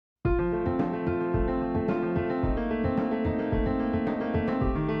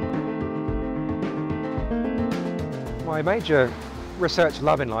My major research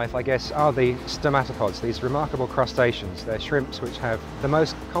love in life, I guess, are the stomatopods, these remarkable crustaceans. They're shrimps which have the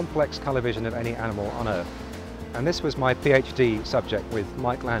most complex colour vision of any animal on Earth. And this was my PhD subject with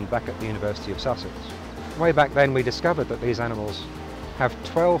Mike Land back at the University of Sussex. Way back then we discovered that these animals have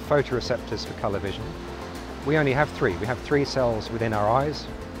 12 photoreceptors for colour vision. We only have 3. We have 3 cells within our eyes,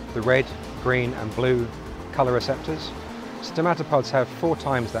 the red, green and blue colour receptors. Stomatopods have 4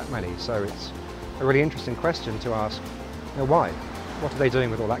 times that many, so it's a really interesting question to ask, why? What are they doing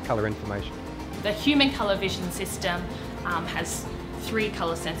with all that colour information? The human colour vision system has 3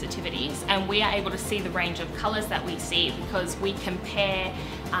 colour sensitivities, and we are able to see the range of colours that we see because we compare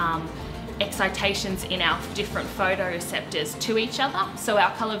excitations in our different photoreceptors to each other. So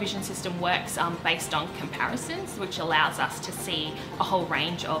our colour vision system works based on comparisons, which allows us to see a whole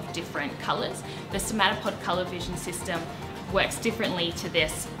range of different colours. The Stomatopod colour vision system works differently to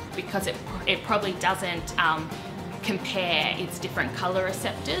this because it probably doesn't compare its different colour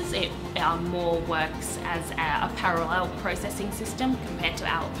receptors. It more works as a parallel processing system compared to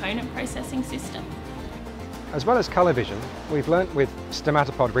our opponent processing system. As well as colour vision, we've learnt with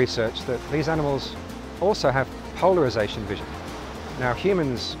stomatopod research that these animals also have polarisation vision. Now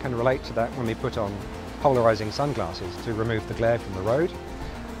humans can relate to that when we put on polarising sunglasses to remove the glare from the road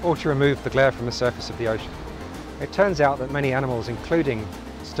or to remove the glare from the surface of the ocean. It turns out that many animals, including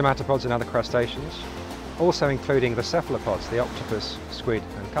stomatopods and other crustaceans, also including the cephalopods, the octopus, squid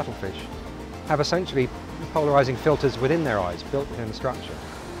and cuttlefish, have essentially polarising filters within their eyes, built within the structure.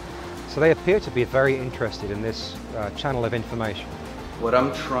 So they appear to be very interested in this channel of information. What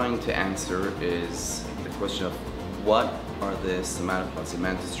I'm trying to answer is the question of what are the stomatopods, the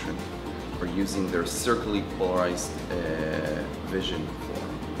mantis shrimp, are using their circularly polarized vision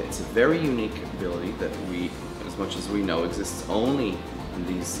for. It's a very unique ability that we, as much as we know, exists only in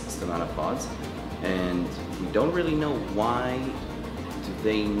these stomatopods, and we don't really know why do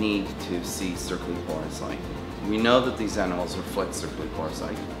they need to see circularly polarized light. We know that these animals reflect circularly polarized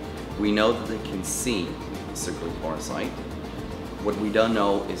light. We know that they can see circularly polarized light. What we don't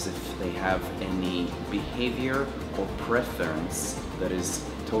know is if they have any behavior or preference that is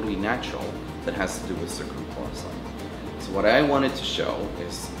totally natural that has to do with circularly polarized light. So what I wanted to show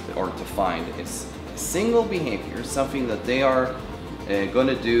is, or to find, is a single behavior, something that they are going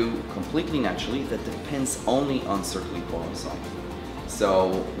to do completely naturally that depends only on circularly polarized light.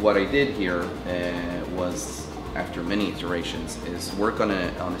 So what I did here was, after many iterations, is work on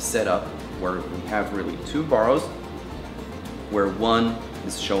a setup where we have really 2 burrows, where one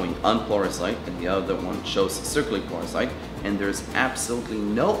is showing unpolarized light and the other one shows circularly polarized light, and there's absolutely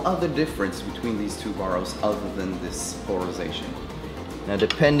no other difference between these 2 burrows other than this polarization. Now,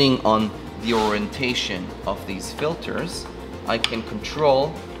 depending on the orientation of these filters, I can control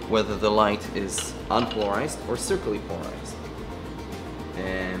whether the light is unpolarized or circularly polarized.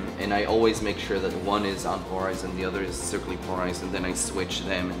 And I always make sure that one is unpolarized and the other is circularly polarized, and then I switch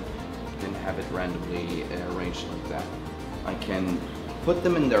them and have it randomly arranged like that. I can put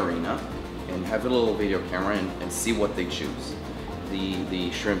them in the arena and have a little video camera and see what they choose.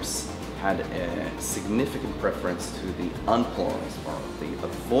 The shrimps had a significant preference to the unpolarized burrow. They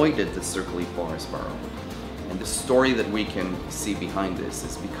avoided the circularly polarized burrow. And the story that we can see behind this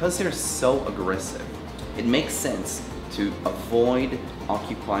is because they're so aggressive, it makes sense to avoid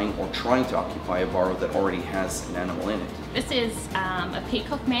occupying or trying to occupy a burrow that already has an animal in it. This is a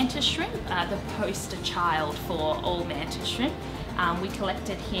peacock mantis shrimp, the poster child for all mantis shrimp. We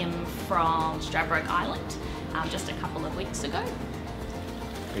collected him from Stradbroke Island just a couple of weeks ago.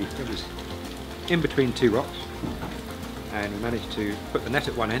 He was in between 2 rocks, and we managed to put the net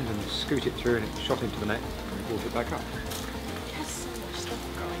at one end and scoot it through, and it shot into the net and we brought it back up. It has so much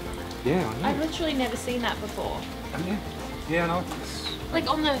stuff growing on it. Yeah, I know. I've literally never seen that before. Yeah, yeah, no. Like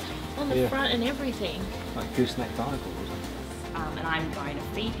on the front and everything. Like gooseneck barnacles. And I'm going to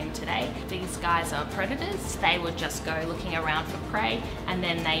feed him today. These guys are predators. They would just go looking around for prey, and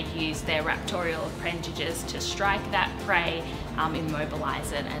then they'd use their raptorial appendages to strike that prey,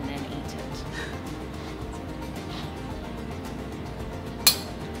 immobilize it, and then eat it.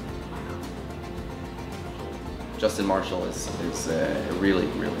 Justin Marshall is a really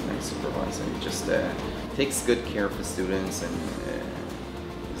nice supervisor. He just takes good care of the students and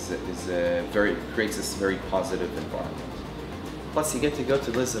creates this very positive environment. Plus, you get to go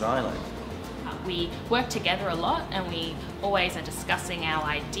to Lizard Island. We work together a lot, and we always are discussing our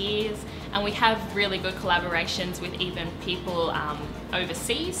ideas, and we have really good collaborations with even people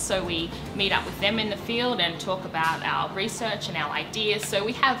overseas. So we meet up with them in the field and talk about our research and our ideas. So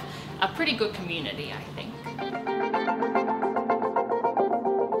we have a pretty good community, I think.